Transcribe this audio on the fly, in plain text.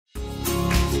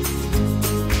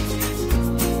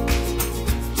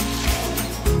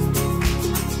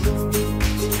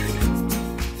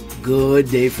Good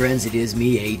day, friends. It is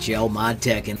me,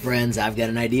 HLModTech, and friends, I've got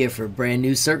an idea for a brand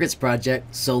new circuits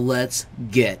project, so let's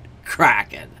get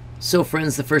cracking. So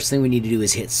friends, the first thing we need to do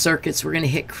is hit circuits. We're going to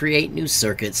hit create new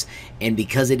circuits, and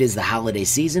because it is the holiday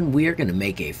season, we are going to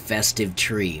make a festive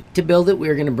tree. To build it,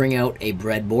 we're going to bring out a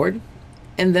breadboard,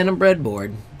 and then a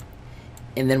breadboard,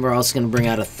 and then we're also going to bring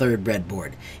out a third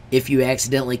breadboard. If you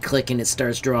accidentally click and it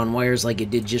starts drawing wires like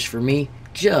it did just for me,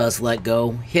 just let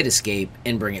go, hit escape,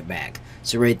 and bring it back.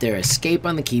 So right there, escape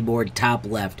on the keyboard, top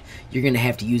left. You're going to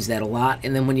have to use that a lot,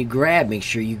 and then when you grab, make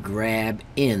sure you grab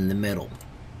in the middle.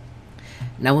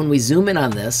 Now when we zoom in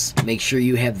on this, make sure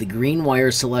you have the green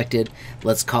wire selected.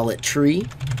 Let's call it tree.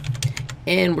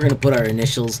 And we're going to put our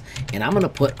initials, and I'm going to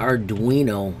put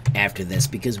Arduino after this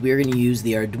because we're going to use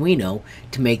the Arduino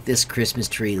to make this Christmas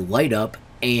tree light up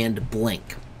and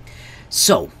blink.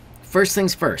 So, first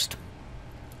things first.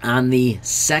 On the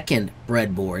second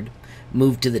breadboard,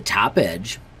 move to the top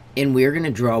edge, and we're going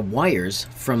to draw wires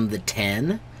from the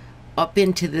 10 up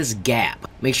into this gap.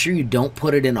 Make sure you don't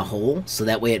put it in a hole so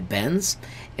that way it bends,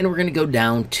 and we're going to go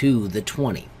down to the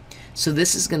 20. So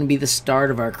this is going to be the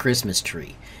start of our Christmas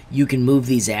tree. You can move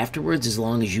these afterwards as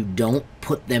long as you don't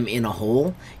put them in a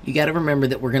hole. You got to remember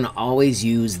that we're going to always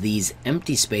use these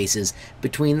empty spaces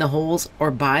between the holes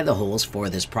or by the holes for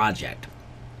this project.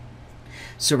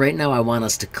 So right now I want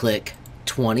us to click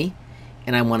 20,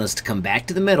 and I want us to come back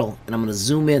to the middle, and I'm going to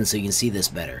zoom in so you can see this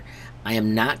better. I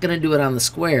am not going to do it on the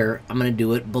square. I'm going to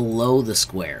do it below the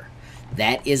square.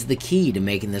 That is the key to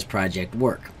making this project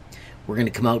work. We're going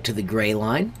to come out to the gray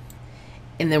line,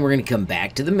 and then we're going to come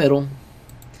back to the middle.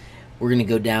 We're going to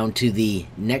go down to the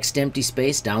next empty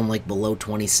space, down like below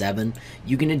 27.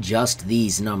 You can adjust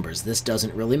these numbers. This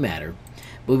doesn't really matter.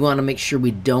 But we want to make sure we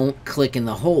don't click in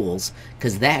the holes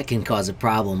because that can cause a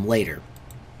problem later.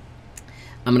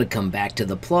 I'm going to come back to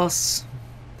the plus,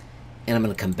 and I'm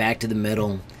going to come back to the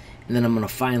middle, and then I'm going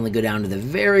to finally go down to the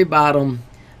very bottom.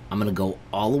 I'm going to go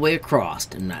all the way across,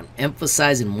 and I'm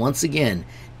emphasizing once again,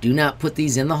 do not put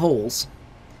these in the holes.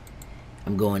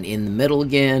 I'm going in the middle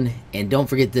again, and don't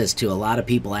forget this too, a lot of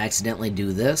people accidentally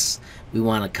do this. We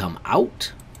want to come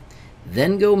out,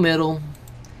 then go middle,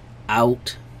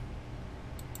 out,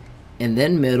 and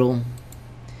then middle,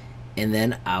 and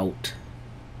then out.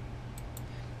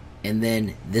 And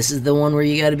then this is the one where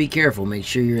you got to be careful. Make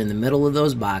sure you're in the middle of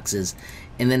those boxes,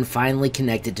 and then finally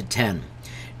connect it to 10.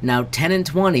 Now 10 and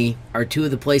 20 are two of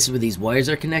the places where these wires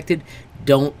are connected.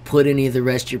 Don't put any of the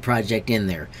rest of your project in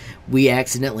there. We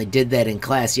accidentally did that in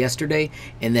class yesterday,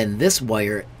 and then this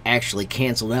wire actually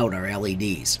canceled out our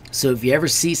LEDs. So if you ever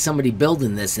see somebody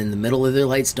building this in the middle of their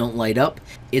lights don't light up,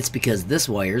 it's because this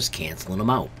wire's canceling them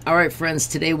out. Alright friends,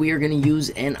 today we are going to use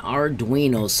an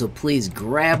Arduino, so please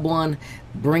grab one,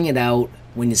 bring it out.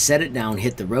 When you set it down,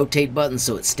 hit the rotate button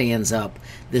so it stands up.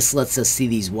 This lets us see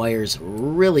these wires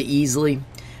really easily.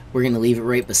 We're going to leave it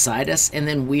right beside us, and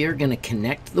then we are going to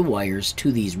connect the wires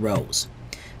to these rows.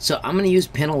 So I'm going to use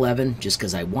pin 11 just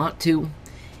because I want to,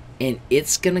 and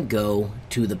it's going to go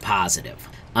to the positive.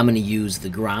 I'm going to use the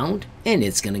ground, and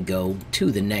it's going to go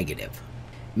to the negative.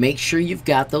 Make sure you've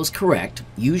got those correct.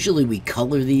 Usually we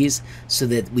color these so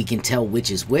that we can tell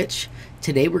which is which.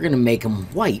 Today we're going to make them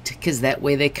white because that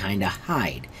way they kind of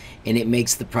hide, and it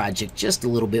makes the project just a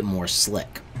little bit more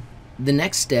slick. The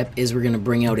next step is we're going to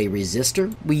bring out a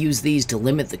resistor. We use these to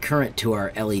limit the current to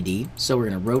our LED, so we're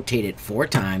going to rotate it 4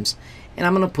 times, and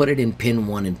I'm going to put it in pin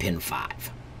 1 and pin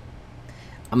 5.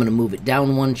 I'm going to move it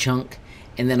down 1 chunk,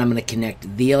 and then I'm going to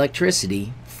connect the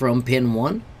electricity from pin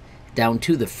 1 down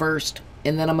to the first,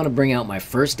 and then I'm going to bring out my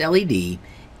first LED,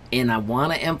 and I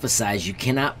want to emphasize you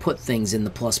cannot put things in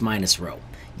the plus minus row.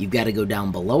 You've got to go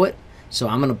down below it, so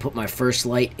I'm going to put my first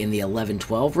light in the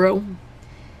 11-12 row.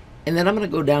 And then I'm going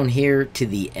to go down here to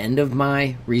the end of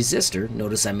my resistor.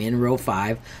 Notice I'm in row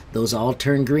 5. Those all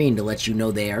turn green to let you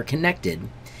know they are connected.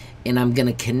 And I'm going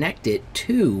to connect it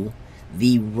to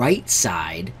the right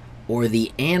side or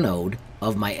the anode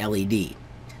of my LED.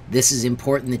 This is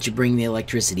important that you bring the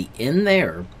electricity in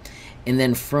there. And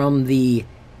then from the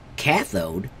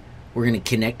cathode, we're going to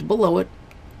connect below it.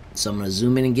 So I'm going to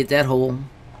zoom in and get that hole.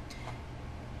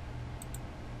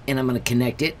 And I'm going to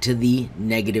connect it to the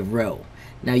negative row.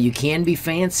 Now you can be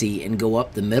fancy and go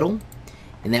up the middle,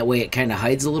 and that way it kind of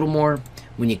hides a little more.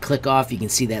 When you click off, you can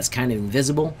see that's kind of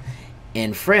invisible.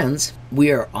 And friends,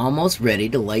 we are almost ready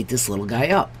to light this little guy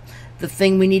up. The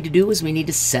thing we need to do is we need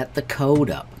to set the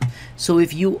code up. So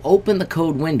if you open the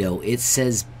code window, it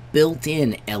says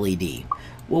built-in LED.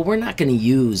 Well, we're not going to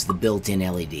use the built-in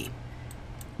LED.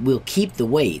 We'll keep the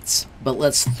weights, but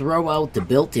let's throw out the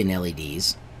built-in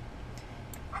LEDs.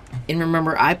 And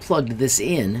remember, I plugged this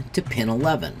in to pin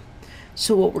 11.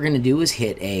 So what we're going to do is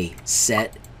hit a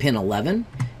set pin 11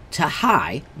 to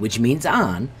high, which means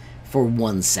on, for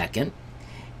 1 second.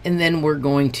 And then we're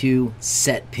going to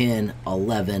set pin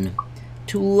 11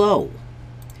 to low.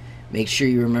 Make sure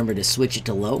you remember to switch it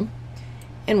to low,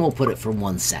 and we'll put it for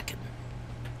 1 second.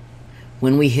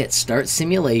 When we hit start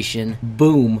simulation,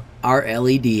 boom, our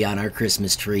LED on our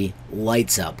Christmas tree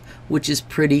lights up, which is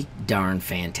pretty darn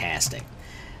fantastic.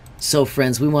 So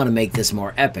friends, we want to make this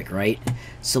more epic, right?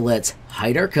 So let's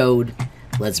hide our code.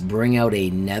 Let's bring out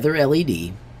another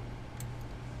LED.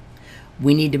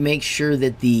 We need to make sure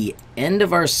that the end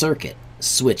of our circuit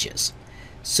switches.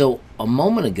 So a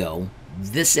moment ago,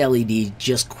 this LED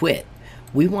just quit.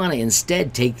 We want to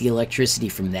instead take the electricity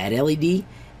from that LED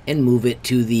and move it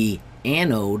to the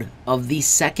anode of the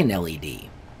second LED.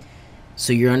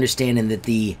 So you're understanding that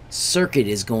the circuit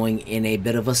is going in a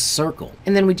bit of a circle.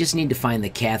 And then we just need to find the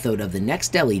cathode of the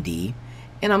next LED.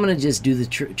 And I'm going to just do the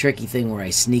tricky thing where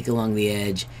I sneak along the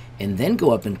edge and then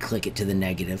go up and click it to the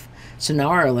negative. So now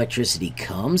our electricity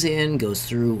comes in, goes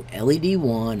through LED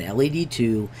 1, LED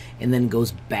 2, and then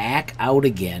goes back out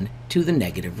again to the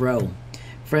negative row.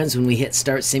 Friends, when we hit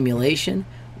start simulation,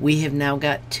 we have now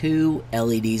got 2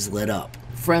 LEDs lit up.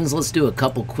 Friends, let's do a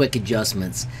couple quick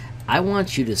adjustments. I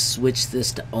want you to switch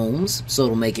this to ohms so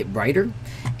it'll make it brighter.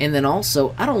 And then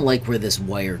also, I don't like where this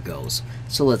wire goes.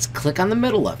 So let's click on the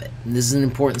middle of it. And this is an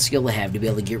important skill to have to be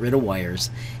able to get rid of wires.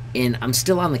 And I'm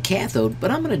still on the cathode,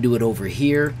 but I'm going to do it over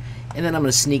here. And then I'm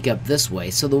going to sneak up this way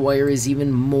so the wire is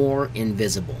even more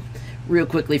invisible. Real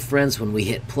quickly, friends, when we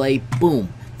hit play,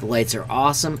 boom, the lights are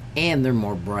awesome and they're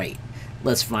more bright.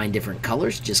 Let's find different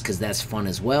colors just because that's fun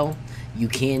as well. You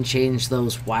can change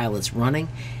those while it's running.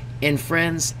 And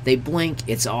friends, they blink,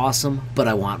 it's awesome, but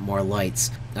I want more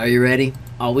lights. Are you ready?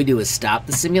 All we do is stop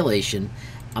the simulation.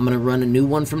 I'm going to run a new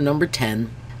one from number 10.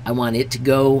 I want it to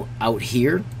go out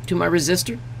here to my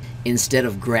resistor. Instead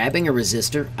of grabbing a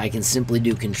resistor, I can simply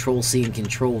do Control-C and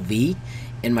Control-V,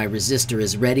 and my resistor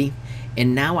is ready.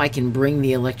 And now I can bring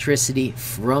the electricity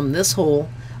from this hole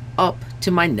up to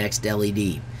my next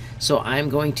LED. So I'm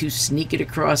going to sneak it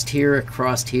across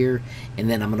here, and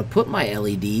then I'm going to put my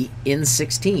LED in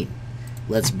 16.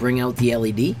 Let's bring out the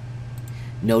LED.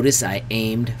 Notice I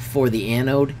aimed for the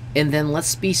anode, and then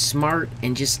let's be smart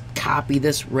and just copy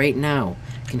this right now.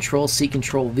 Control-C,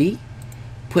 Control-V,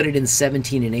 put it in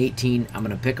 17 and 18. I'm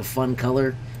going to pick a fun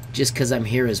color just because I'm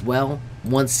here as well.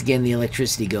 Once again, the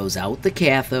electricity goes out the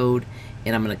cathode,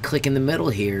 and I'm going to click in the middle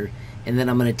here, and then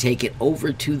I'm going to take it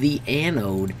over to the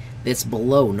anode that's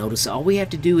below. Notice all we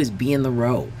have to do is be in the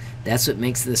row. That's what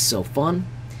makes this so fun.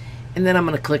 And then I'm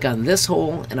going to click on this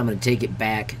hole and I'm going to take it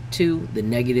back to the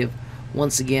negative.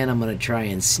 Once again, I'm going to try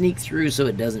and sneak through so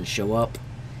it doesn't show up.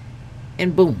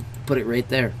 And boom, put it right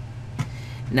there.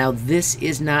 Now this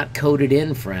is not coded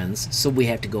in, friends, so we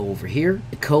have to go over here.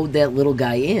 To code that little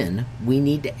guy in, we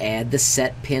need to add the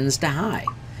set pins to high.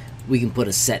 We can put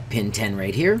a set pin 10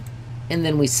 right here. And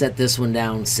then we set this one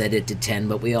down, set it to 10,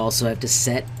 but we also have to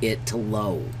set it to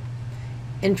low.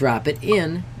 And drop it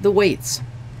in the weights.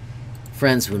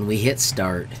 Friends, when we hit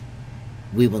start,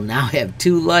 we will now have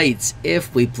 2 lights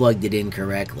if we plugged it in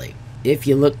correctly. If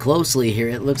you look closely here,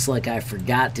 it looks like I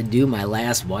forgot to do my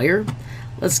last wire.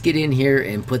 Let's get in here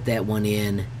and put that one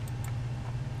in.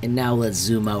 And now let's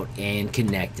zoom out and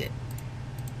connect it.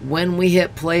 When we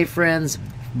hit play, friends,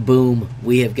 boom,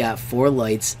 we have got 4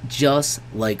 lights just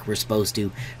like we're supposed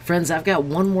to. Friends, I've got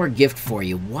one more gift for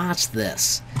you. Watch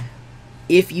this.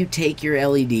 If you take your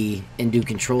LED and do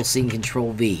Control-C and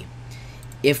Control-V,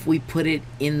 if we put it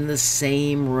in the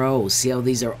same row, see how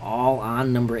these are all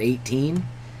on number 18?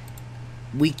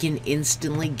 We can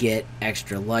instantly get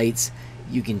extra lights.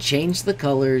 You can change the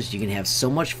colors. You can have so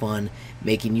much fun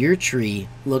making your tree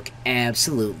look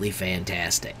absolutely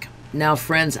fantastic. Now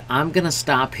friends, I'm going to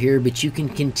stop here, but you can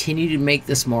continue to make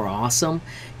this more awesome.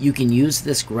 You can use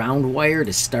this ground wire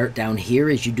to start down here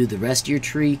as you do the rest of your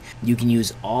tree. You can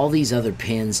use all these other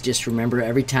pins. Just remember,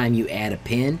 every time you add a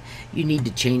pin, you need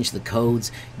to change the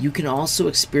codes. You can also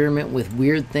experiment with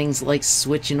weird things like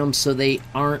switching them so they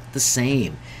aren't the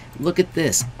same. Look at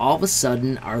this. All of a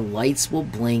sudden, our lights will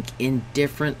blink in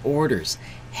different orders.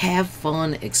 Have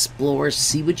fun, explore,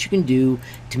 see what you can do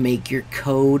to make your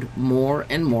code more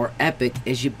and more epic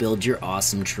as you build your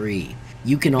awesome tree.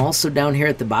 You can also, down here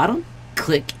at the bottom,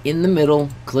 click in the middle,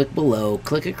 click below,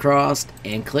 click across,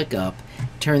 and click up.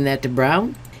 Turn that to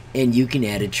brown, and you can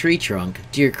add a tree trunk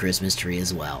to your Christmas tree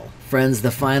as well. Friends,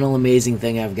 the final amazing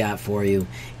thing I've got for you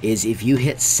is if you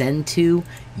hit send to,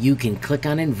 you can click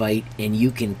on invite and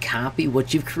you can copy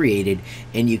what you've created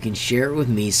and you can share it with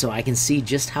me so I can see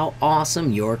just how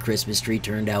awesome your Christmas tree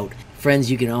turned out.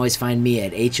 Friends, you can always find me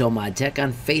at HLModTech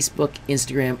on Facebook,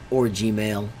 Instagram, or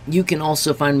Gmail. You can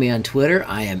also find me on Twitter.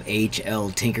 I am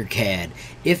HLTinkercad.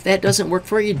 If that doesn't work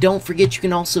for you, don't forget you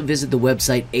can also visit the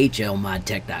website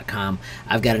HLModTech.com.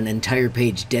 I've got an entire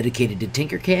page dedicated to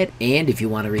Tinkercad, and if you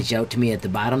want to reach out to me at the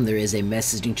bottom, there is a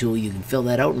messaging tool. You can fill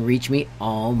that out and reach me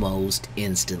almost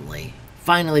instantly.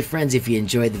 Finally, friends, if you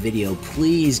enjoyed the video,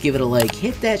 please give it a like,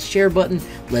 hit that share button,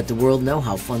 let the world know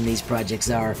how fun these projects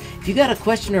are. If you got a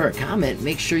question or a comment,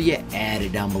 make sure you add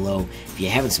it down below. If you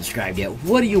haven't subscribed yet,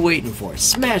 what are you waiting for?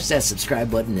 Smash that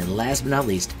subscribe button, and last but not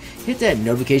least, hit that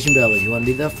notification bell if you want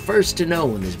to be the first to know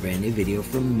when there's a brand new video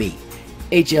from me,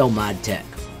 HLModTech.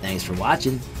 Thanks for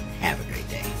watching. Have a great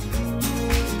day.